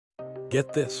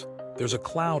Get this, there's a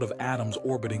cloud of atoms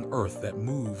orbiting Earth that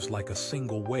moves like a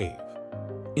single wave.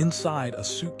 Inside a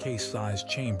suitcase-sized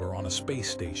chamber on a space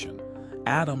station,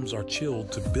 atoms are chilled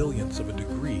to billionths of a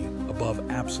degree above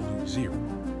absolute zero.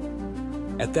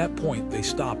 At that point, they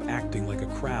stop acting like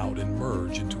a crowd and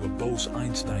merge into a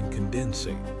Bose-Einstein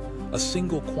condensate, a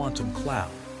single quantum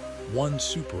cloud, one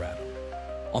superatom.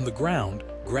 On the ground,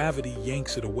 gravity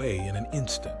yanks it away in an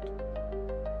instant.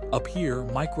 Up here,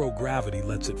 microgravity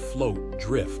lets it float,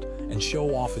 drift, and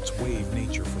show off its wave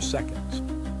nature for seconds.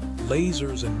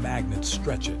 Lasers and magnets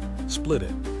stretch it, split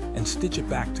it, and stitch it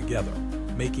back together,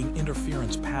 making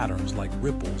interference patterns like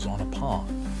ripples on a pond.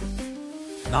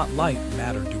 Not light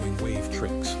matter doing wave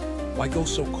tricks. Why go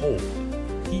so cold?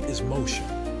 Heat is motion.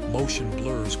 Motion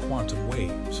blurs quantum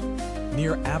waves.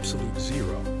 Near absolute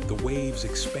zero, the waves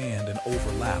expand and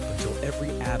overlap until every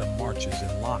atom marches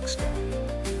in lockstep.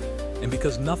 And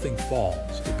because nothing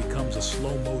falls, it becomes a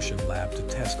slow-motion lab to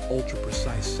test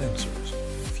ultra-precise sensors,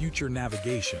 future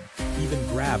navigation, even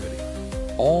gravity,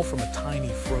 all from a tiny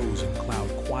frozen cloud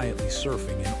quietly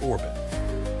surfing in orbit.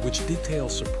 Which detail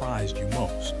surprised you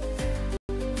most?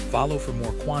 Follow for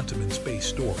more quantum and space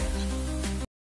stories.